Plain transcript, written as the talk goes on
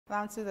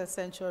Down to the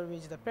Central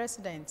Ridge, the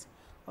President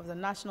of the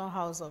National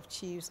House of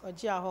Chiefs,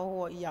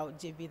 Ogyeahohoo Yaw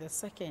Gyebi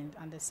II,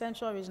 and the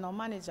Central Regional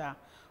Manager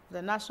of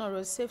the National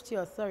Road Safety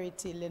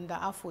Authority,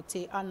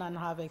 Affotey, Annang,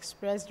 have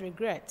expressed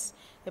regrets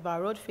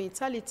about road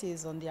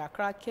fatalities on the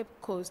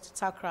Accra-Cape Coast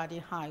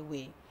Takoradi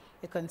Highway.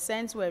 The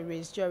concerns were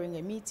raised during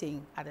a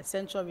meeting at the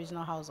Central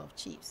Regional House of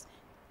Chiefs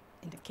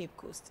in the Cape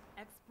Coast.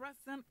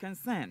 Expressing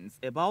concerns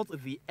about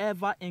the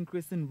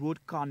ever-increasing road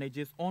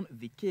carnages on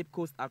the Cape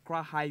Coast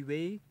Accra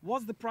Highway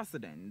was the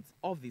president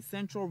of the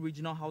Central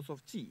Regional House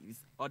of Chiefs,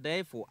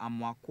 Ogyeahohoo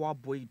Yaw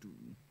Gyebi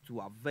II, to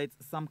avert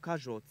some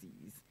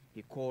casualties.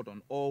 He called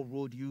on all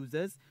road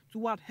users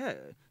to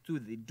adhere to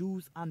the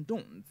do's and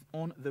don'ts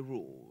on the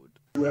road.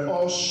 We were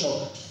all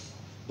shocked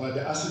by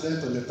the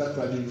accident on the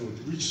Takoradi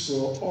Road, which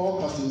saw all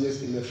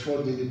passengers in the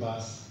Ford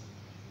minibus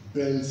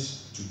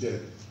burnt to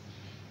death.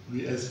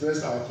 We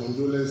express our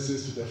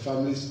condolences to the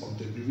families of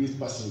the bereaved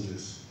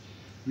passengers.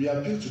 We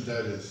appeal to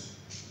drivers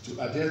to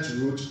adhere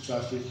to road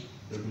traffic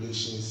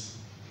regulations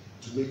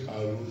to make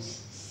our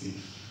roads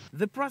safe.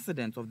 The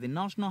president of the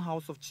National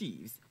House of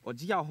Chiefs,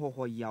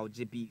 Ogyeahohoo Yaw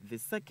Gyebi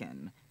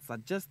II,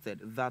 suggested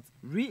that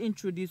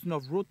reintroducing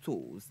of road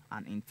tolls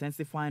and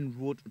intensifying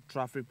road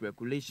traffic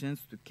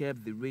regulations to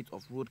curb the rate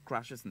of road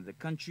crashes in the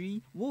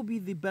country will be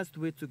the best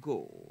way to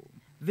go.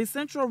 The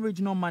Central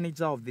Regional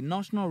Manager of the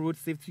National Road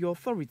Safety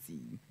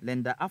Authority,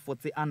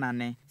 Affotey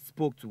Annang,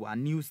 spoke to our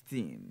news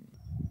team.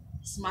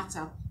 Smart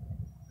up,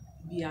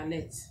 be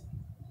alert.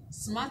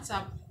 Smart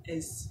up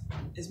is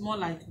more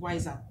like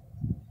wise up.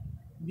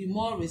 Be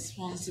more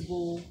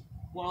responsible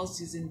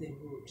whilst using the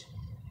road.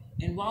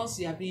 And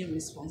whilst you are being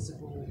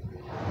responsible,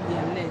 be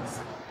alert.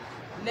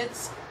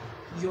 Let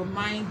your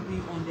mind be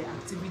on the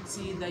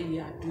activity that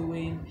you are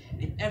doing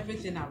and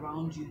everything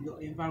around you, your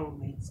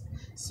environment,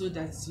 so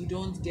that you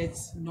don't get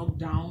knocked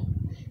down,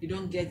 you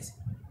don't get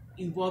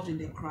involved in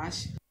the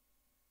crash.